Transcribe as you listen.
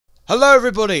Hello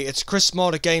everybody, it's Chris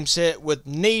Marder Games here with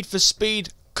Need for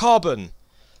Speed Carbon.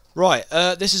 Right,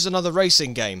 this is another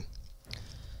racing game.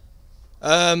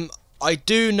 I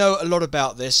do know a lot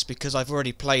about this because I've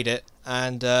already played it,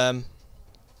 and right,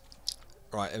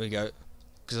 there we go.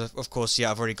 Because of course,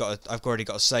 yeah, I've already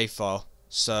got a save file,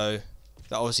 so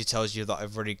that obviously tells you that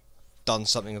I've already done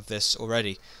something of this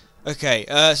already. Okay,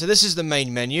 so this is the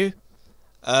main menu.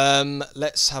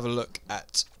 Let's have a look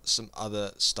at some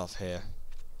other stuff here.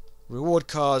 Reward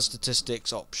cards,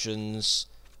 statistics, options,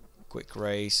 quick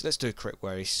race. Let's do a quick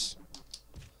race.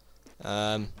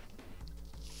 So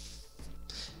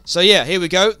yeah, here we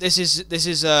go. This is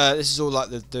all like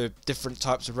the different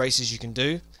types of races you can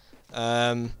do.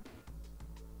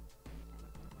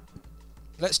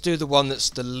 Let's do the one that's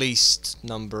the least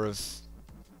number of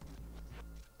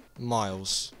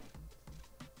miles.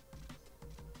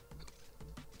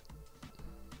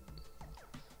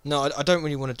 No, I don't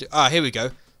really want to do... Ah, here we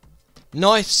go.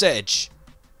 Knife's Edge.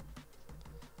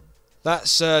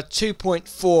 That's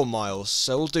 2.4 miles,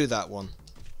 so we'll do that one.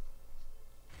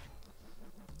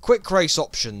 Quick race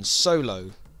options,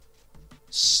 solo.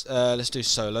 Let's do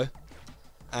solo.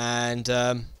 And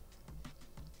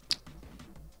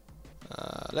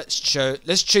let's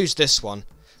choose this one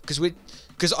because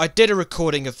I did a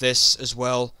recording of this as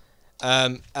well,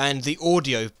 and the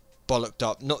audio bollocked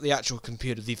up, not the actual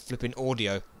computer, the flipping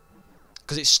audio.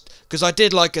 Because I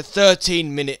did like a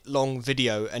 13-minute long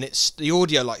video, and the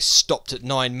audio like stopped at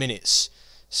 9 minutes,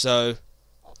 so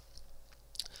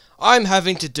I'm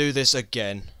having to do this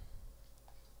again.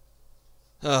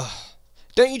 Don't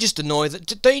you just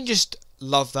don't you just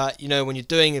love that? You know, when you're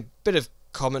doing a bit of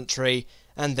commentary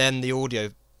and then the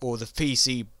audio or the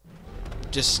PC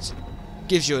just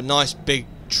gives you a nice big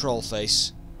troll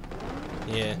face.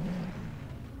 Yeah.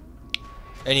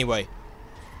 Anyway.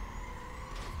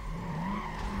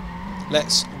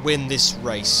 Let's win this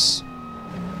race.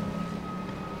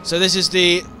 So this is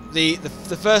the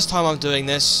first time I'm doing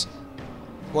this.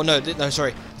 Well, no,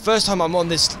 sorry. The first time I'm on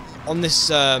this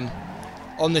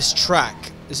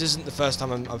track. This isn't the first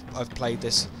time I've played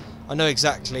this. I know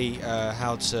exactly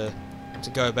how to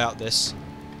go about this,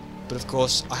 but of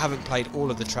course I haven't played all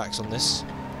of the tracks on this.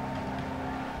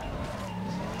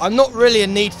 I'm not really a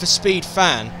Need for Speed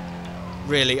fan,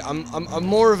 really. I'm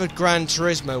more of a Gran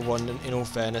Turismo one, in all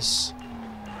fairness.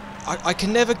 I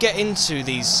can never get into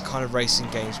these kind of racing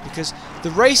games because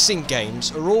the racing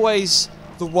games are always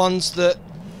the ones that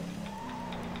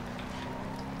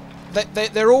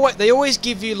they always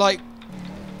give you like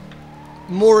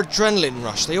more adrenaline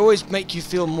rush. They always make you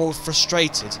feel more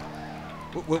frustrated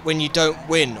when you don't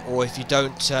win, or if you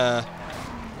don't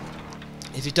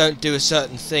do a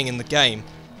certain thing in the game.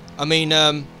 I mean,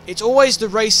 it's always the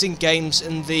racing games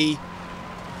and the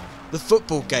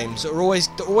football games that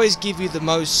always give you the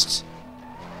most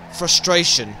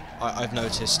frustration. I've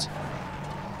noticed.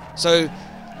 So,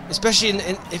 especially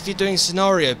if you're doing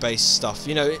scenario-based stuff,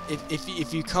 you know,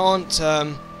 if you can't,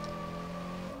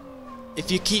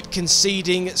 if you keep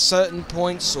conceding at certain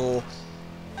points, or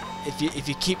if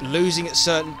you keep losing at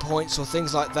certain points, or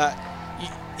things like that,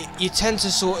 you tend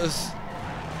to sort of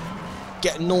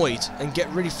get annoyed and get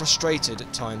really frustrated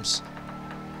at times.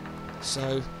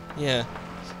 So, yeah.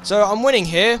 So I'm winning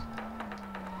here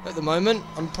at the moment.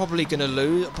 I'm probably gonna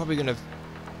lose. I'm probably gonna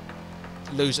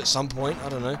lose at some point. I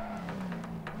don't know.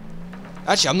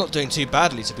 Actually, I'm not doing too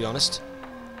badly, to be honest.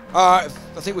 Alright,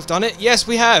 I think we've done it. Yes,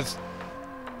 we have.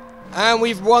 And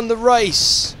we've won the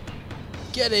race.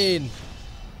 Get in.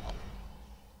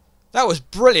 That was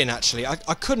brilliant, actually. I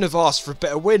couldn't have asked for a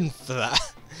better win for that.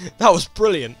 That was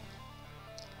brilliant.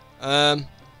 Okay,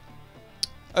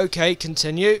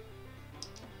 continue.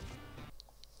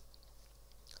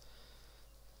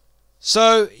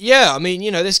 So yeah, I mean, you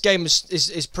know, this game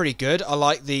is pretty good. I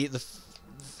like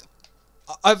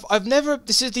I've never,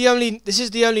 this is the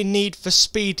only Need for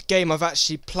Speed game I've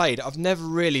actually played. I've never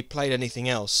really played anything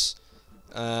else.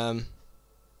 Let's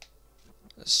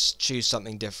choose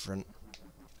something different.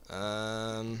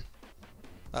 That's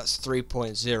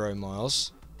 3.0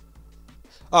 miles.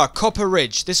 Ah, Copper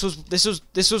Ridge. This was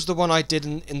the one I did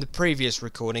in the previous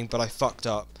recording, but I fucked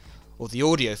up, or the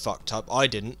audio fucked up. I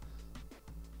didn't.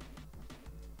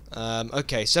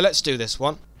 Okay, so let's do this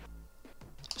one.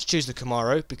 Let's choose the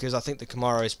Camaro, because I think the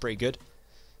Camaro is pretty good.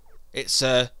 It's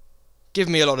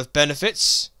given me a lot of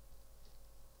benefits.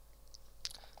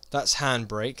 That's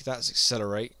handbrake, that's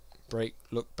accelerate, brake,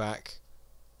 look back.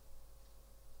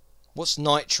 What's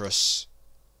nitrous?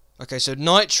 Okay, so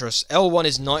nitrous, L1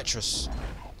 is nitrous.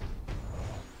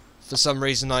 For some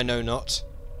reason I know not.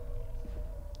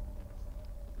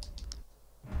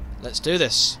 Let's do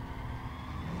this.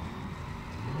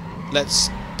 Let's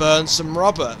burn some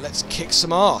rubber. Let's kick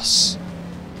some ass.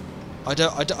 I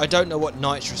don't know what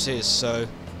nitrous is, so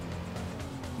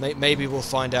maybe we'll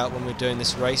find out when we're doing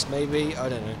this race. Maybe, I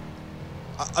don't know.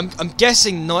 I'm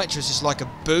guessing nitrous is like a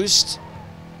boost.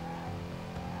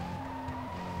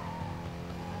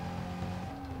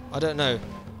 I don't know.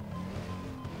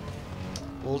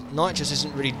 Well, nitrous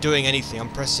isn't really doing anything.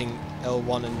 I'm pressing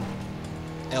L1 and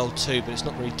L2, but it's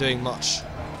not really doing much.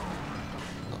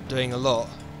 Not doing a lot.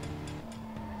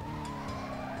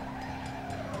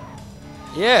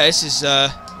 Yeah, this is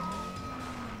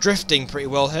drifting pretty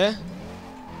well here.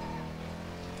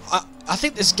 I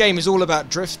think this game is all about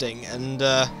drifting and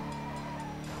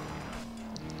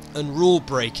rule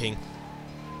breaking.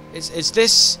 It's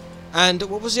this and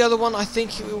what was the other one? I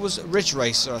think it was Ridge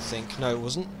Racer. I think no, it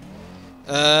wasn't.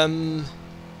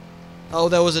 Oh,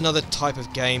 there was another type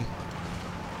of game.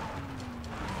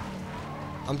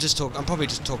 I'm probably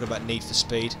just talking about Need for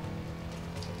Speed,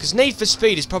 because Need for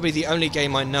Speed is probably the only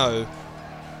game I know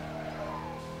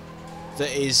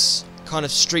that is kind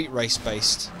of street race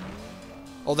based.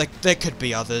 Or there could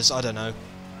be others, I don't know.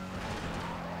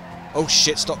 Oh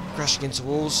shit, stop crashing into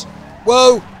walls.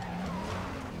 Whoa!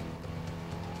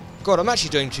 God, I'm not actually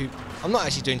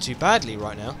doing too badly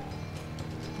right now.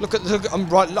 Look,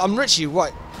 I'm literally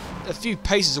right a few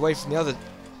paces away from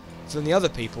the other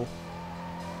people.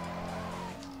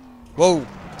 Whoa!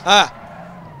 Ah!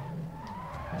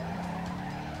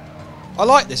 I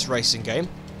like this racing game.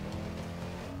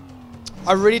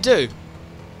 I really do.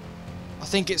 I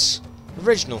think it's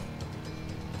original.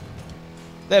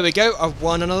 There we go. I've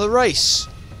won another race,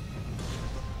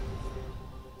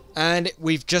 and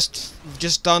we've just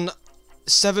done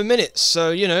 7 minutes.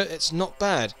 So you know it's not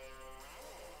bad.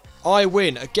 I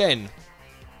win again.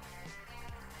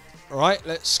 All right,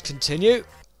 let's continue.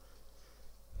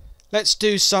 Let's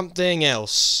do something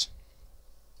else.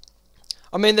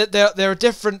 I mean, there are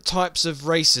different types of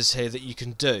races here that you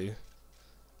can do.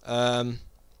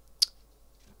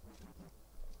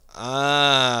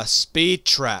 Speed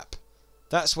Trap.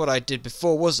 That's what I did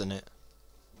before, wasn't it?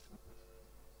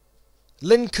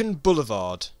 Lincoln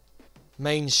Boulevard.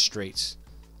 Main Street.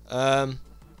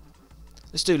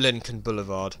 Let's do Lincoln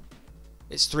Boulevard.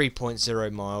 It's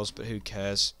 3.0 miles, but who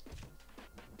cares?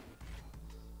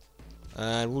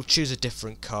 And we'll choose a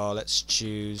different car. Let's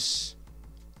choose...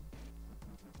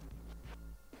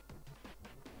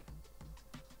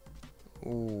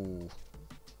 Ooh.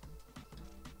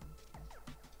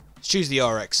 Let's choose the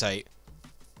RX-8.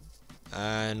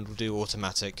 And we'll do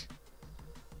automatic.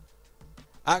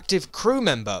 Active crew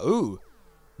member. Ooh.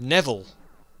 Neville.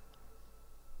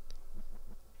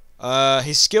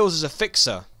 His skills as a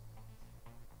fixer.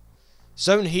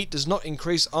 Zone heat does not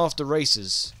increase after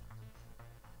races.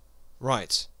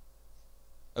 Right.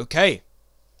 Okay.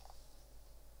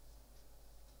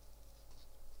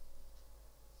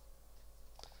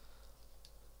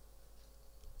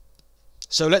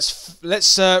 So let's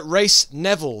race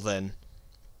Neville then.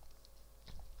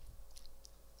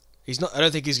 He's not. I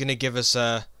don't think he's going to give us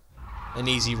an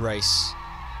easy race.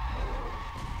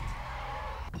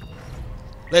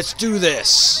 Let's do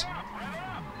this.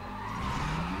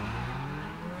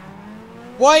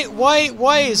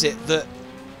 Why is it that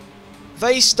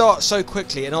they start so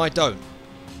quickly and I don't?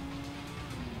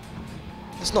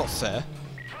 It's not fair.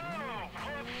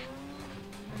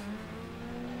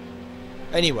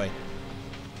 Anyway,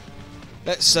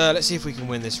 let's see if we can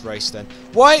win this race then.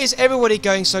 Why is everybody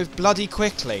going so bloody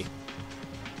quickly?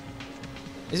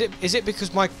 Is it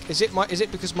because my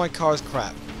car is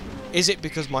crap? Is it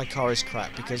because my car is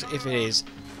crap? Because if it is,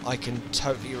 I can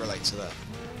totally relate to that.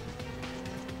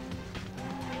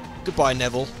 Goodbye,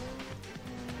 Neville.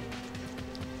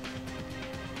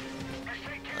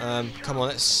 Come on,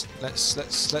 let's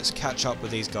catch up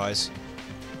with these guys.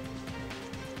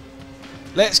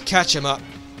 Let's catch them up.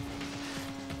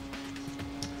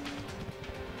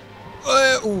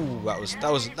 Ooh, that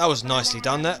was nicely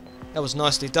done. That was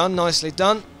nicely done. Nicely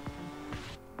done.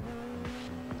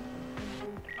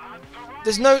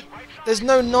 There's no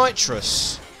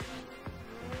nitrous.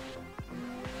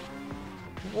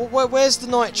 Where's the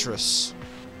nitrous?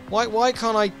 Why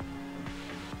can't I?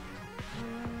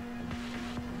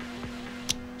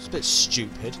 It's a bit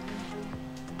stupid.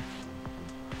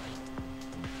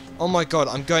 Oh my god,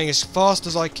 I'm going as fast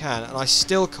as I can and I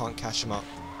still can't catch him up.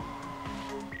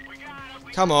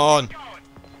 Come on.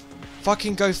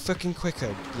 Fucking go fucking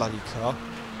quicker, bloody car.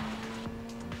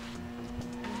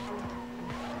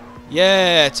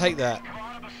 Yeah, take that.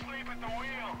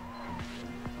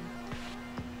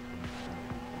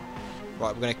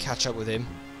 Right, we're going to catch up with him.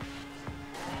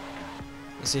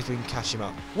 Let's see if we can catch him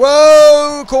up.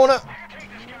 Whoa! Corner!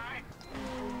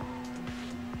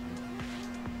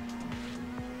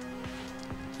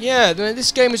 Yeah, man,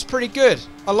 this game is pretty good.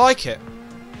 I like it.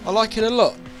 I like it a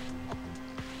lot.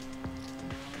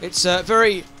 It's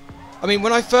very... I mean,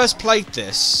 when I first played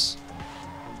this,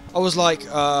 I was like,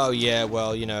 oh yeah,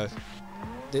 well, you know,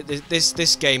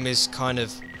 this game is kind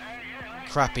of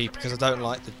crappy because I don't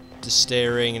like the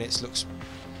steering and it looks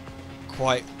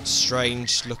quite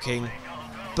strange looking.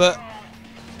 But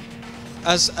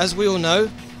as we all know,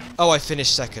 oh, I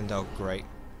finished second. Oh, great,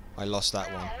 I lost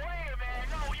that one.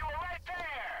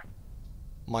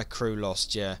 My crew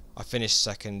lost. Yeah, I finished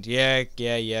second. Yeah.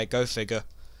 Go figure.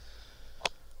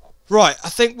 Right, I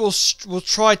think we'll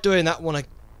try doing that one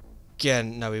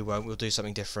again. No, we won't. We'll do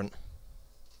something different.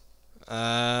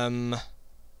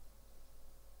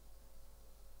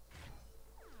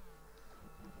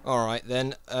 Alright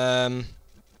then.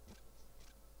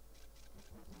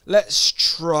 Let's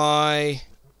try...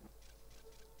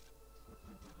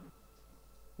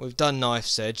 We've done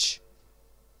Knife's Edge.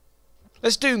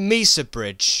 Let's do Mesa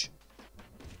Bridge.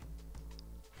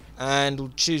 And we'll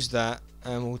choose that.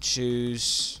 And we'll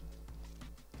choose...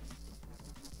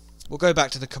 We'll go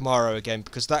back to the Camaro again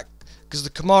because the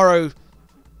Camaro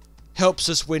helps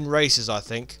us win races, I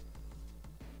think.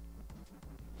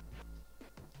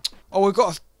 Oh, we've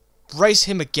got to race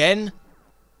him again?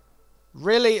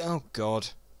 Really? Oh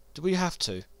god. Do we have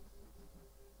to?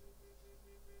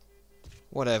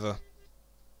 Whatever.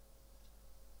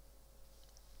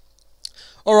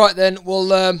 Alright then,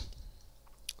 we'll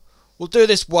do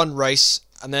this one race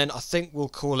and then I think we'll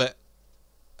call it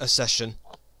a session.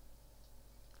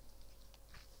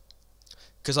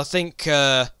 Because I think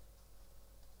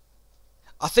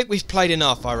we've played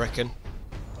enough, I reckon.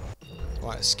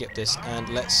 Right, let's skip this and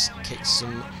let's kick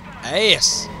some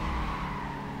ass.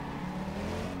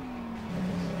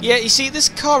 Yeah, you see, this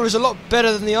car is a lot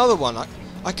better than the other one.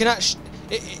 I can actually...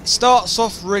 It starts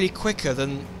off really quicker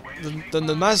than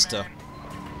the Mazda.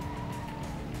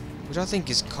 Which I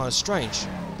think is kind of strange.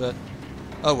 But,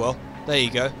 oh well. There you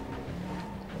go.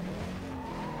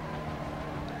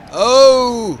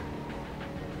 Oh!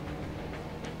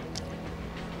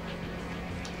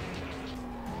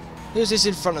 Who's this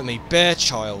in front of me? Bear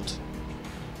Child.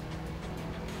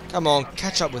 Come on,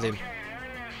 catch up with him.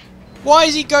 Why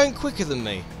is he going quicker than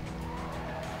me?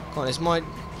 Come on, it's my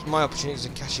opportunity to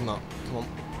catch him up. Come on.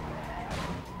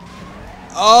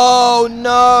 Oh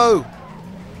no!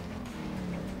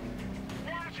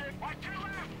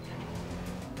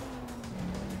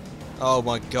 Oh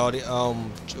my god! Oh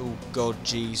god,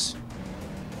 jeez.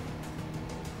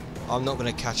 I'm not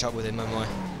gonna catch up with him, am I?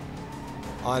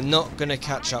 I'm not gonna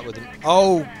catch up with him.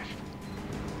 Oh!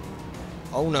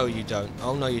 Oh no, you don't.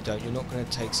 Oh no, you don't. You're not gonna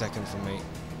take second from me.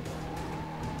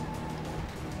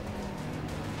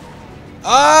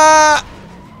 Ah!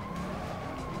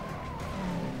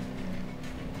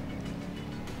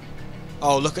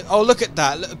 Oh look at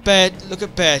that! Look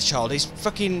at Bear Child. He's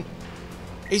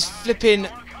flipping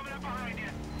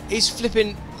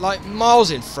like miles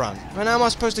in front. And how am I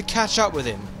supposed to catch up with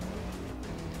him?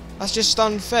 That's just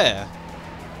unfair.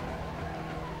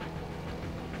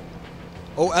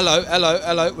 Oh, hello.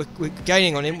 We're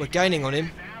gaining on him. We're gaining on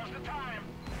him.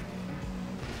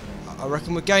 I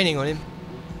reckon we're gaining on him.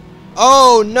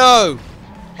 Oh no!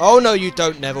 Oh no, you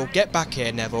don't, Neville. Get back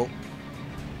here, Neville.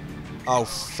 Oh,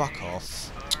 fuck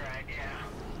off.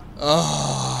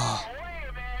 Oh.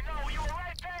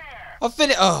 I've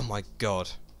finished. Oh my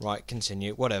god. Right,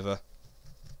 continue. Whatever.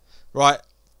 Right.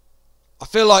 I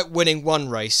feel like winning one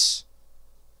race.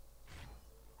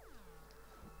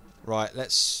 Right,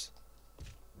 let's.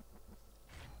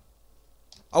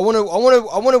 I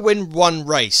want to win one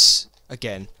race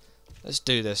again. Let's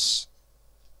do this.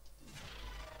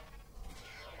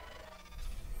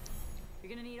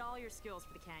 You're gonna need all your skills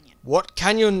for the canyon. What?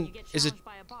 Canyon is a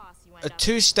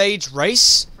two-stage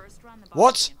race?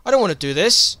 What? I don't want to do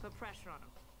this. Put pressure on 'em.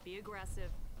 Be aggressive.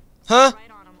 Huh?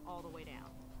 Right on 'em all the way down.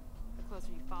 The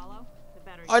closer you follow, the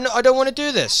better. I don't want to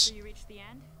do this. After you reach the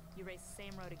end, you race the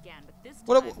same road again, but this time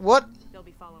What? they'll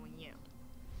be following you.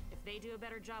 If they do a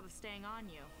better job of staying on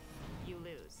you, you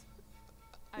lose.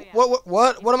 Oh, yeah.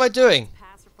 What am I doing?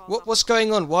 Pass or falls off What's the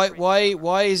going on?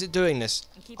 Why is it doing this?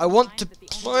 And keep I in want mind to that the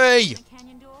only play. way to win a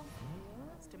canyon duel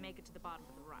is to make it to the bottom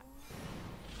of the rut.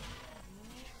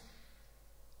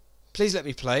 Please let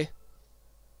me play.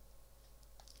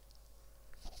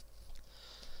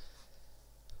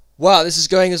 Wow, this is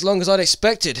going as long as I'd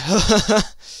expected.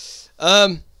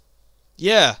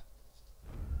 Yeah.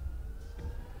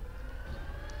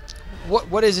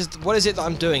 What is it that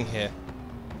I'm doing here?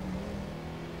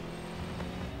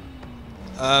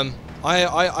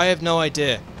 I have no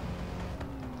idea.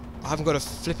 I haven't got a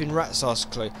flipping rat's ass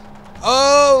clue.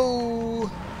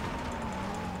 Oh!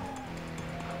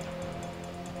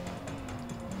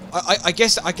 I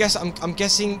guess I'm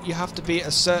guessing you have to be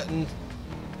a certain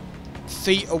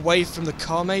feet away from the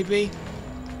car, maybe?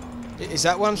 Is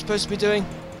that what I'm supposed to be doing?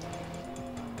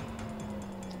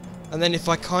 And then if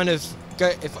I kind of go,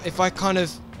 if I kind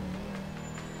of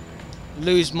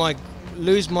lose my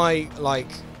like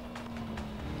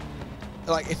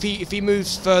if he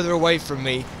moves further away from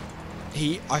me,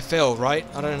 I fail, right?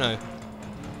 I don't know.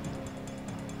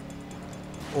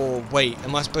 Or wait,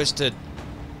 am I supposed to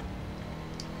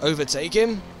overtake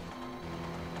him?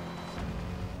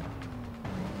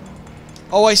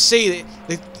 Oh, I see.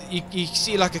 You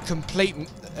see like a complete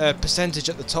percentage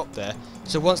at the top there.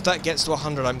 So once that gets to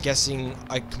 100, I'm guessing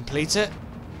I complete it.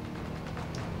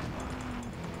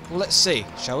 Well, let's see,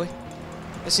 shall we?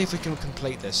 Let's see if we can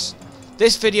complete this.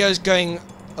 This video is going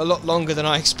a lot longer than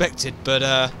I expected,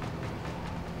 but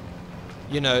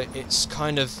you know, it's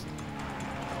kind of...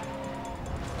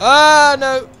 Ah,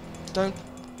 no! Don't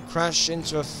crash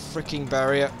into a freaking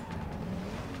barrier.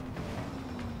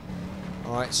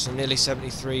 Alright, so nearly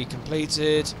 73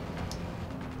 completed.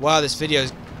 Wow, this video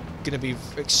is going to be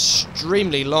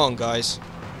extremely long, guys.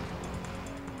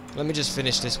 Let me just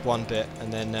finish this one bit,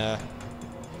 and then...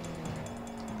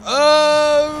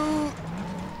 Oh!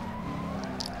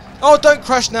 Oh, don't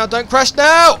crash now! Don't crash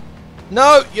now!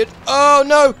 No! You... Oh,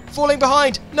 no! Falling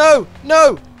behind! No!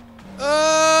 No!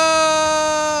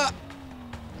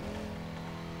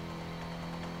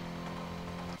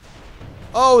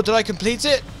 Oh, did I complete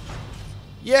it?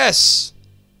 Yes!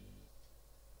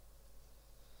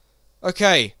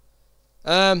 Okay.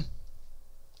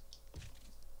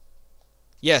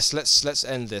 Yes, let's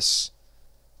end this.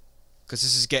 Because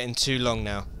this is getting too long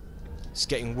now. It's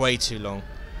getting way too long.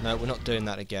 No, we're not doing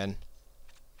that again.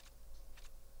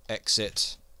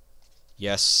 Exit.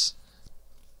 Yes.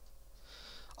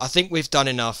 I think we've done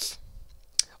enough.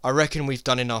 I reckon we've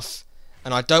done enough.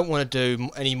 And I don't want to do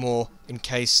any more in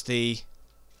case the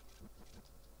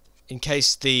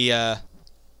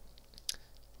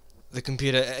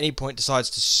computer at any point decides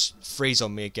to freeze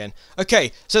on me again.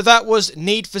 Okay, so that was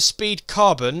Need for Speed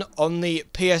Carbon on the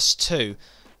PS2.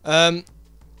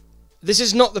 This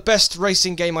is not the best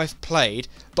racing game I've played,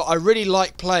 but I really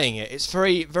like playing it. It's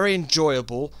very, very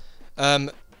enjoyable.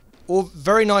 All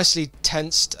very nicely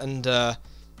tensed, and the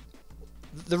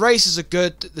races are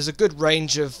good. There's a good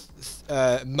range of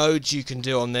modes you can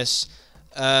do on this.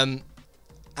 And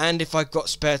if I've got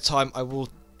spare time, I will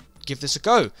give this a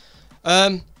go.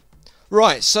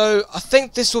 Right, so I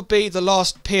think this will be the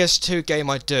last PS2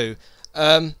 game I do.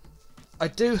 I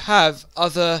do have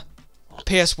other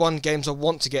PS1 games I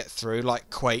want to get through, like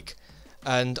Quake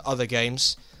and other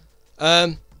games.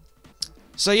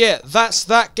 So yeah, that's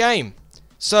that game.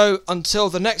 So until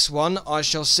the next one, I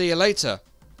shall see you later.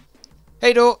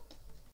 Hey, door.